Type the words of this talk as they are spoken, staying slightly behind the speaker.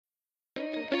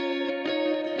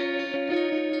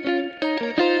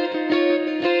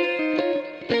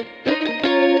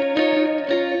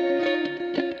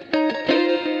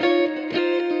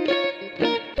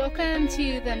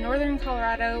Northern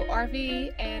Colorado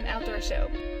RV and Outdoor Show,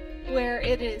 where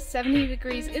it is 70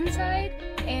 degrees inside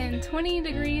and 20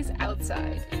 degrees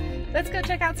outside. Let's go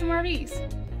check out some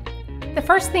RVs. The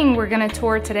first thing we're going to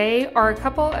tour today are a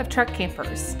couple of truck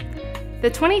campers. The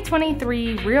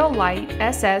 2023 Real Lite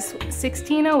SS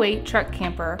 1608 truck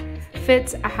camper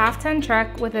fits a half-ton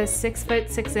truck with a 6-foot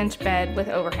 6-inch bed with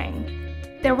overhang.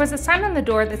 There was a sign on the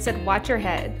door that said "Watch your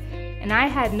head," and I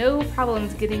had no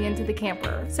problems getting into the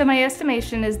camper, so my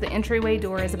estimation is the entryway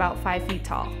door is about 5 feet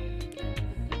tall.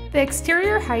 The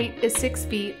exterior height is 6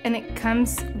 feet, and it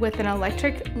comes with an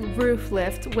electric roof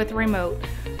lift with remote,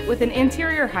 with an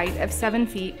interior height of 7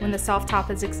 feet when the soft top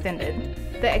is extended.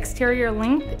 The exterior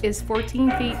length is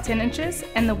 14 feet 10 inches,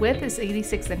 and the width is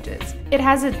 86 inches. It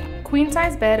has a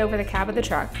queen-size bed over the cab of the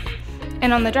truck,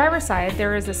 and on the driver's side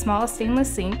there is a small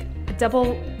stainless sink, a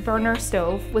double burner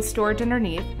stove with storage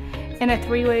underneath, and a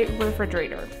 3-way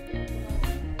refrigerator.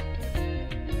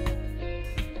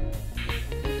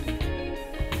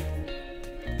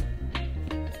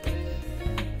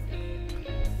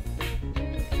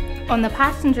 On the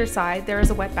passenger side, there is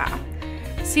a wet bath,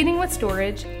 seating with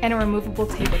storage, and a removable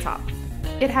tabletop.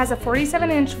 It has a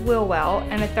 47-inch wheel well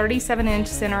and a 37-inch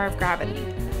center of gravity.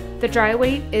 The dry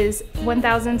weight is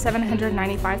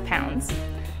 1,795 pounds.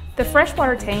 The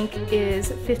freshwater tank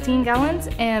is 15 gallons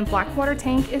and blackwater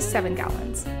tank is 7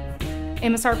 gallons.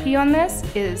 MSRP on this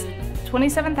is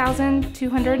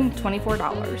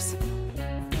 $27,224.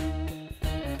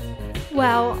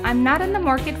 Well, I'm not in the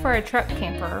market for a truck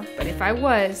camper, but if I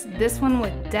was, this one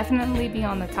would definitely be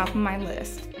on the top of my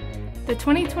list. The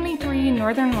 2023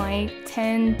 Northern Lite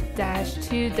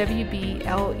 10-2WB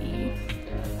LE.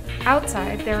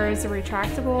 Outside, there is a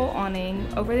retractable awning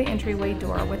over the entryway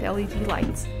door with LED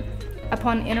lights.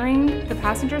 Upon entering, the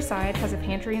passenger side has a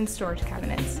pantry and storage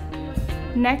cabinets.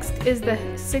 Next is the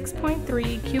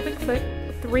 6.3 cubic foot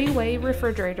 3-way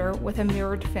refrigerator with a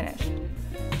mirrored finish.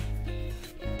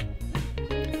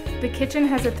 The kitchen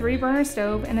has a 3-burner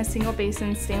stove and a single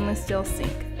basin stainless steel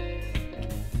sink.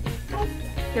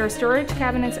 There are storage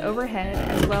cabinets overhead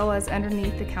as well as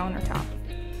underneath the countertop.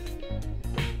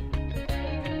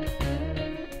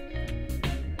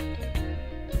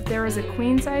 There is a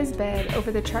queen-size bed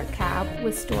over the truck cab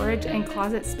with storage and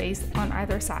closet space on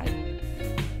either side.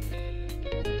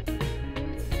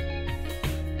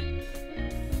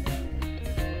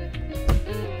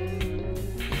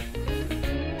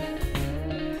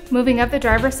 Moving up the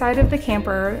driver's side of the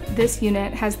camper, this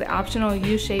unit has the optional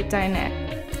U-shaped dinette.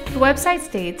 The website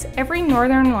states, "Every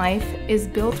Northern life is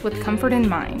built with comfort in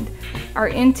mind. Our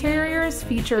interiors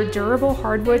feature durable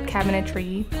hardwood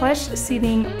cabinetry, plush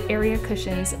seating area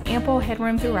cushions, ample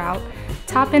headroom throughout,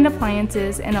 top-end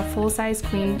appliances, and a full-size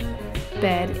queen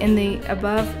bed in the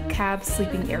above cab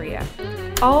sleeping area,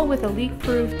 all with a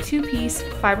leak-proof 2-piece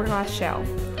fiberglass shell."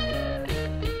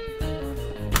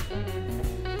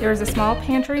 There is a small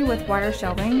pantry with wire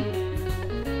shelving,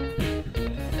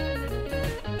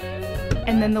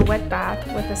 and then the wet bath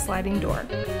with a sliding door.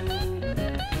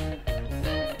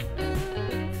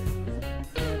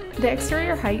 The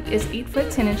exterior height is 8 foot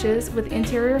 10 inches with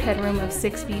interior headroom of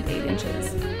 6 feet 8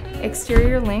 inches.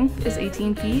 Exterior length is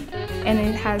 18 feet, and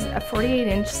it has a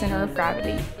 48-inch center of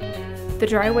gravity. The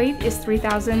dry weight is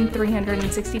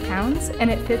 3,360 pounds, and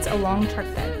it fits a long truck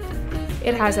bed.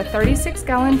 It has a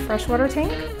 36-gallon freshwater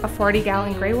tank, a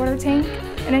 40-gallon gray water tank,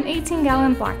 and an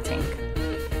 18-gallon black tank.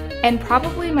 And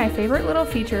probably my favorite little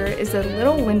feature is the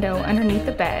little window underneath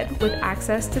the bed with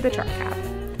access to the truck cab.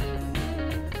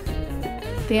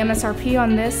 The MSRP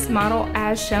on this model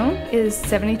as shown is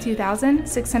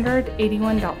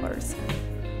 $72,681.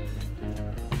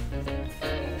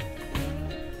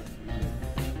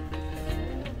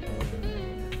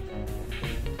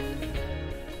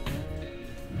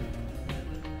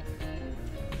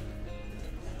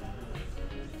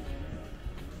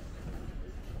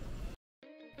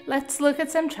 Let's look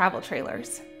at some travel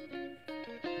trailers.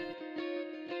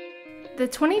 The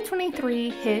 2023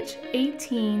 Hitch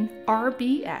 18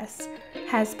 RBS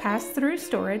has pass-through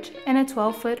storage and a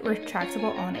 12-foot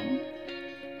retractable awning.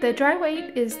 The dry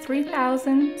weight is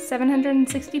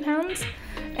 3,760 pounds,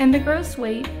 and the gross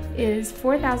weight is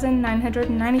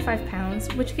 4,995 pounds,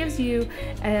 which gives you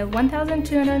a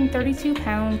 1,232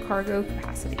 pound cargo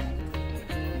capacity.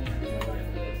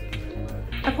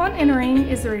 Upon entering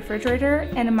is the refrigerator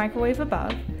and a microwave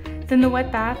above, then the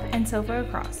wet bath and sofa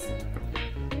across.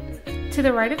 To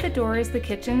the right of the door is the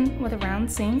kitchen with a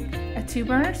round sink, a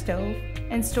 2-burner stove,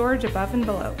 and storage above and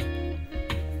below.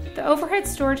 The overhead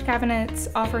storage cabinets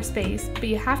offer space, but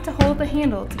you have to hold the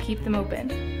handle to keep them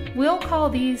open. We'll call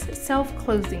these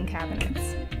self-closing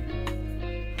cabinets.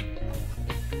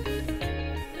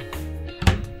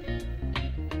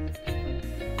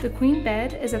 The queen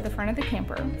bed is at the front of the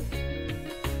camper.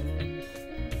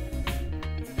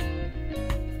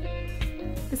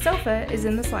 The sofa is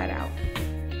in the slide out.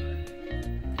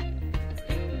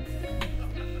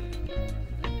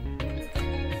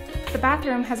 The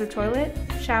bathroom has a toilet,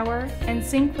 shower, and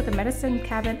sink with a medicine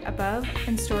cabinet above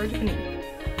and storage beneath.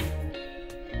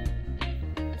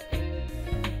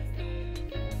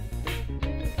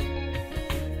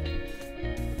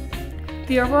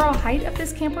 The overall height of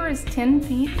this camper is 10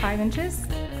 feet 5 inches.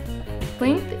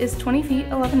 Length is 20 feet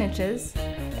 11 inches,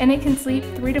 and it can sleep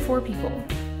 3 to 4 people.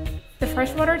 The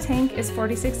freshwater tank is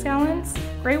 46 gallons,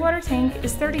 gray water tank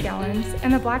is 30 gallons,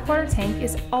 and the black water tank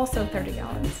is also 30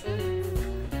 gallons.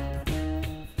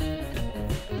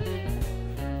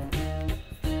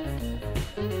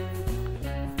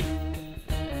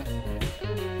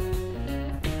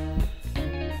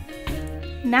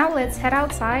 Now let's head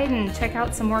outside and check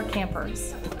out some more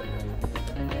campers.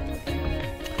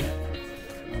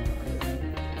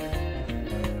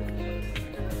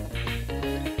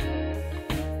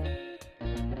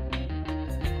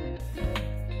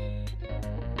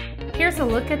 Here's a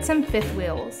look at some fifth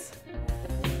wheels.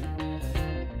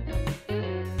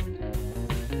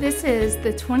 This is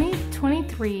the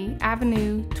 2023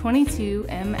 Avenue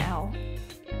 22ML.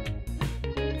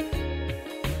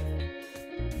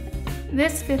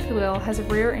 This fifth wheel has a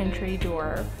rear entry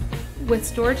door with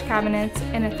storage cabinets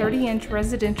and a 30-inch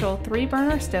residential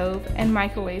 3-burner stove and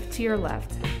microwave to your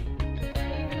left.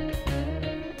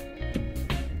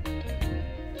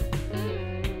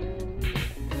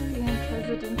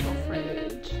 Residential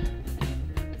fridge.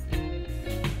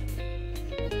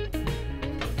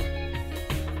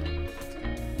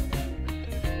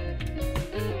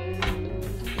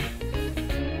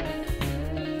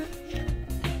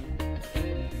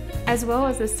 As well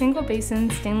as a single basin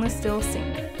stainless steel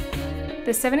sink.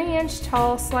 The 70-inch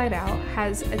tall slide out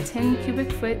has a 10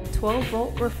 cubic foot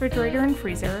 12-volt refrigerator and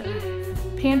freezer,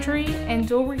 pantry, and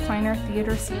dual recliner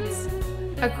theater seats.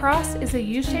 Across is a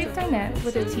U-shaped dinette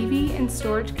with a TV and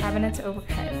storage cabinets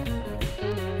overhead.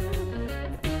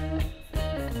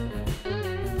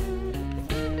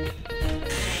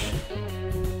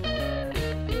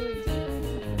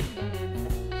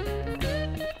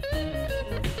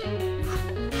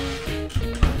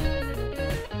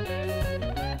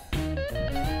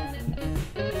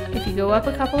 If you go up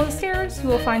a couple of stairs, you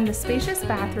will find a spacious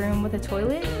bathroom with a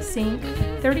toilet, sink,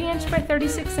 30-inch by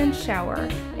 36-inch shower,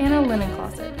 and a linen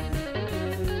closet.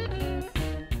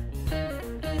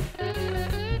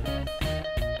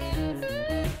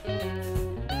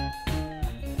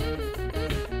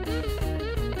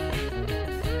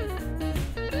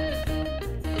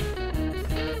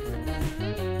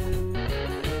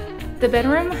 The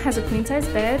bedroom has a queen-size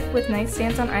bed with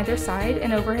nightstands on either side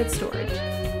and overhead storage.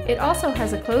 It also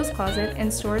has a closed closet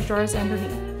and storage drawers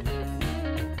underneath.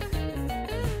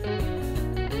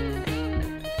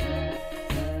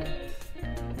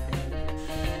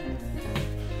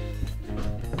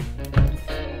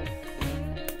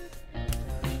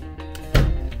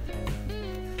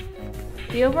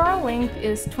 The overall length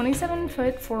is 27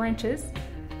 foot 4 inches,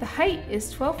 the height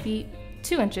is 12 feet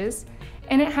 2 inches,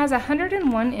 and it has a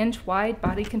 101-inch wide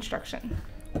body construction.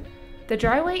 The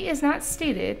dry weight is not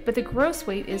stated, but the gross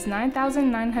weight is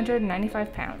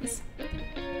 9,995 pounds.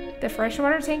 The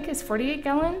freshwater tank is 48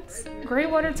 gallons, gray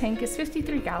water tank is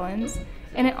 53 gallons,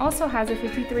 and it also has a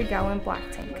 53-gallon black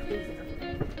tank.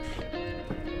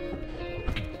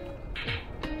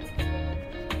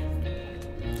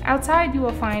 Outside you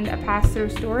will find a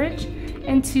pass-through storage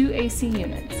and 2 AC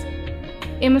units.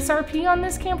 MSRP on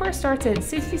this camper starts at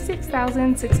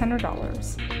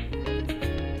 $66,600.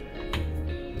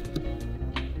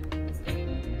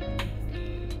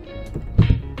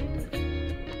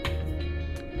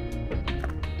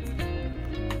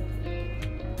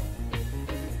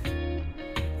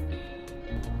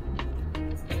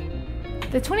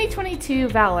 The 2022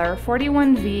 Valor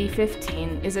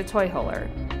 41V15 is a toy hauler.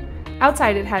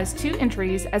 Outside it has 2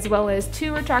 entries as well as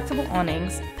 2 retractable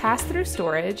awnings, pass-through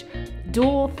storage,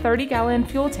 dual 30-gallon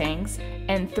fuel tanks,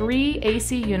 and 3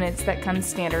 AC units that come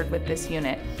standard with this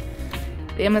unit.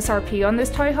 The MSRP on this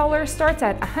toy hauler starts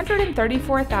at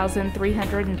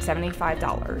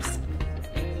 $134,375.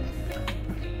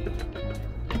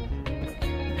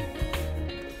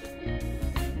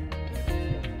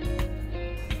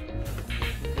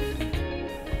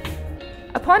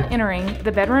 Upon entering,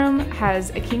 the bedroom has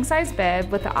a king-size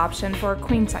bed with the option for a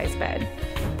queen-size bed.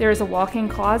 There is a walk-in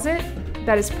closet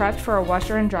that is prepped for a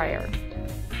washer and dryer.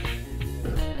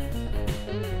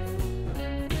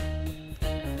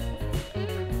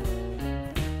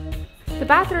 The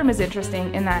bathroom is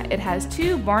interesting in that it has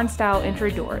two barn-style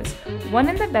entry doors, one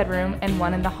in the bedroom and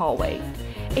one in the hallway.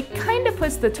 It kind of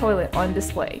puts the toilet on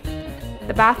display.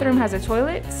 The bathroom has a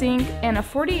toilet, sink, and a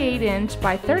 48-inch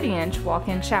by 30-inch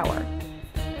walk-in shower.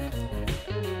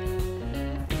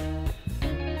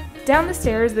 Down the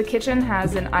stairs, the kitchen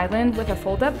has an island with a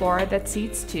fold-up bar that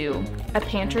seats two, a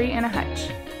pantry, and a hutch.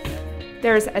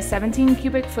 There's a 17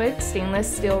 cubic foot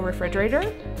stainless steel refrigerator,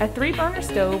 a 3-burner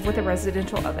stove with a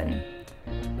residential oven.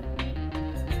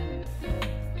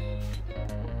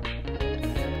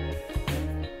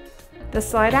 The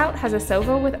slide-out has a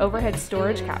sofa with overhead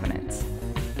storage cabinets.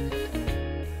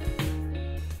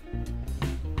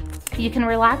 You can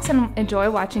relax and enjoy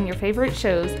watching your favorite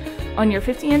shows on your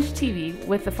 50-inch TV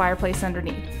with the fireplace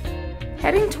underneath.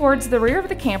 Heading towards the rear of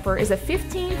the camper is a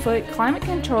 15-foot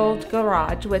climate-controlled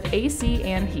garage with AC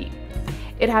and heat.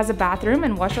 It has a bathroom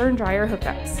and washer and dryer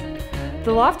hookups.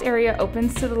 The loft area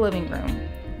opens to the living room.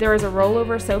 There is a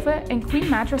rollover sofa and queen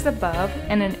mattress above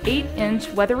and an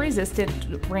 8-inch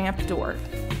weather-resistant ramp door.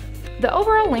 The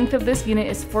overall length of this unit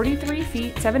is 43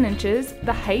 feet 7 inches.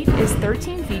 The height is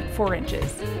 13 feet 4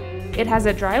 inches. It has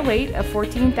a dry weight of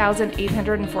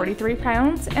 14,843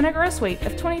 pounds and a gross weight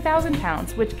of 20,000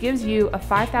 pounds, which gives you a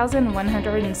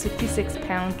 5,166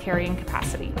 pound carrying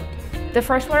capacity. The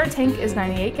freshwater tank is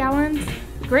 98 gallons,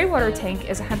 the gray water tank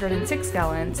is 106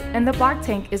 gallons, and the black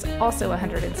tank is also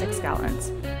 106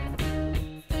 gallons.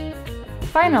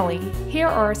 Finally, here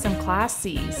are some Class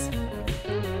C's.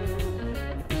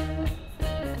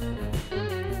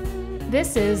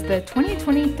 This is the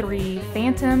 2023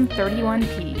 Phantom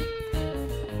 31P.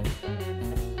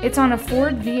 It's on a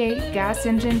Ford V8 gas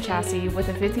engine chassis with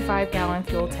a 55-gallon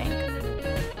fuel tank.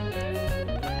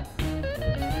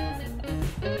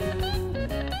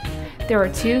 There are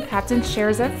two captain's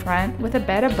chairs up front with a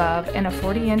bed above and a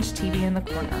 40-inch TV in the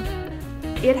corner.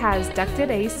 It has ducted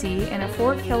AC and a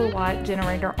 4-kilowatt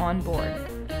generator on board.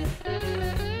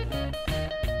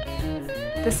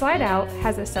 The slide-out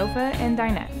has a sofa and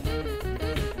dinette.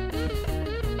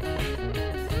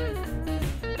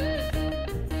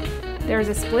 There is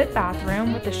a split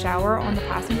bathroom with a shower on the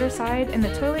passenger side and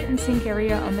the toilet and sink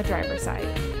area on the driver's side.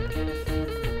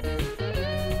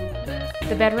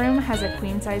 The bedroom has a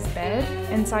queen-size bed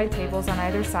and side tables on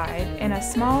either side and a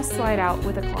small slide-out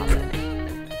with a closet.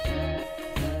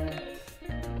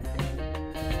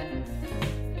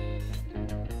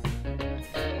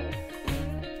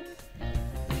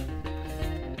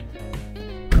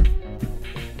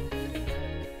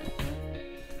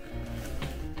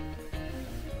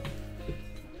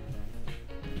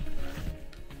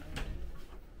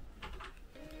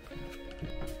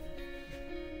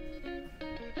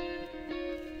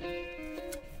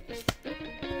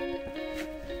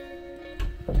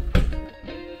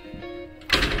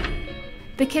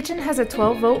 The kitchen has a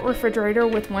 12-volt refrigerator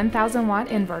with 1,000-watt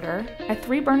inverter, a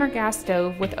 3-burner gas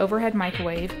stove with overhead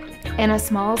microwave, and a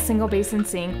small single-basin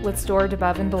sink with storage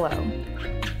above and below.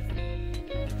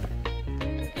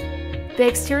 The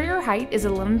exterior height is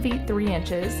 11 feet 3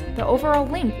 inches. The overall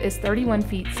length is 31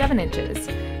 feet 7 inches.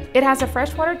 It has a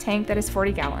freshwater tank that is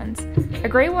 40 gallons, a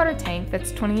gray water tank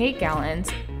that's 28 gallons,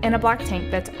 and a black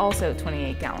tank that's also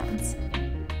 28 gallons.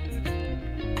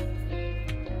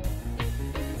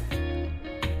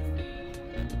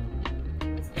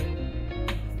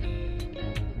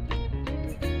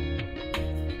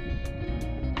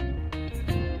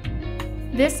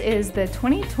 This is the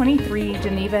 2023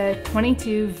 Geneva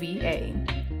 22 VA.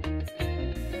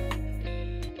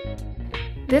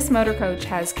 This motor coach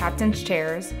has captain's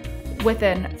chairs with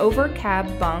an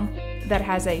over-cab bunk that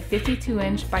has a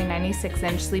 52-inch by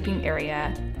 96-inch sleeping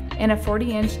area and a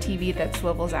 40-inch TV that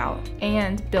swivels out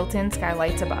and built-in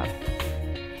skylights above.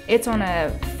 It's on a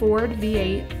Ford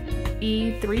V8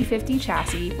 E350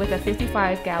 chassis with a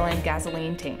 55-gallon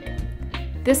gasoline tank.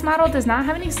 This model does not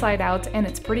have any slide-outs and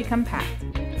it's pretty compact.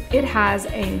 It has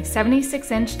a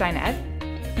 76-inch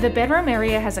dinette. The bedroom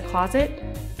area has a closet,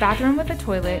 bathroom with a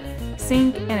toilet,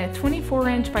 sink, and a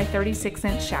 24-inch by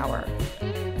 36-inch shower.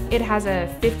 It has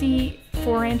a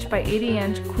 54-inch by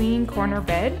 80-inch queen corner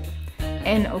bed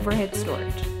and overhead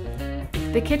storage.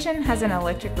 The kitchen has an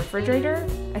electric refrigerator,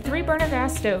 a 3-burner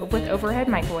gas stove with overhead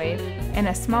microwave, and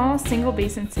a small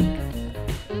single-basin sink.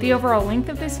 The overall length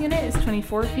of this unit is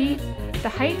 24 feet, the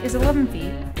height is 11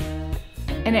 feet,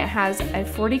 and it has a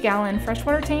 40-gallon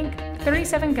freshwater tank,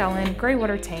 37-gallon gray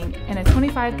water tank, and a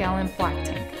 25-gallon black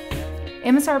tank.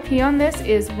 MSRP on this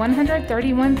is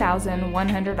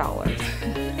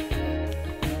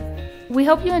 $131,100. We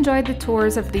hope you enjoyed the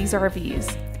tours of these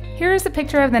RVs. Here is a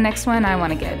picture of the next one I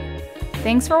want to get.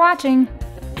 Thanks for watching!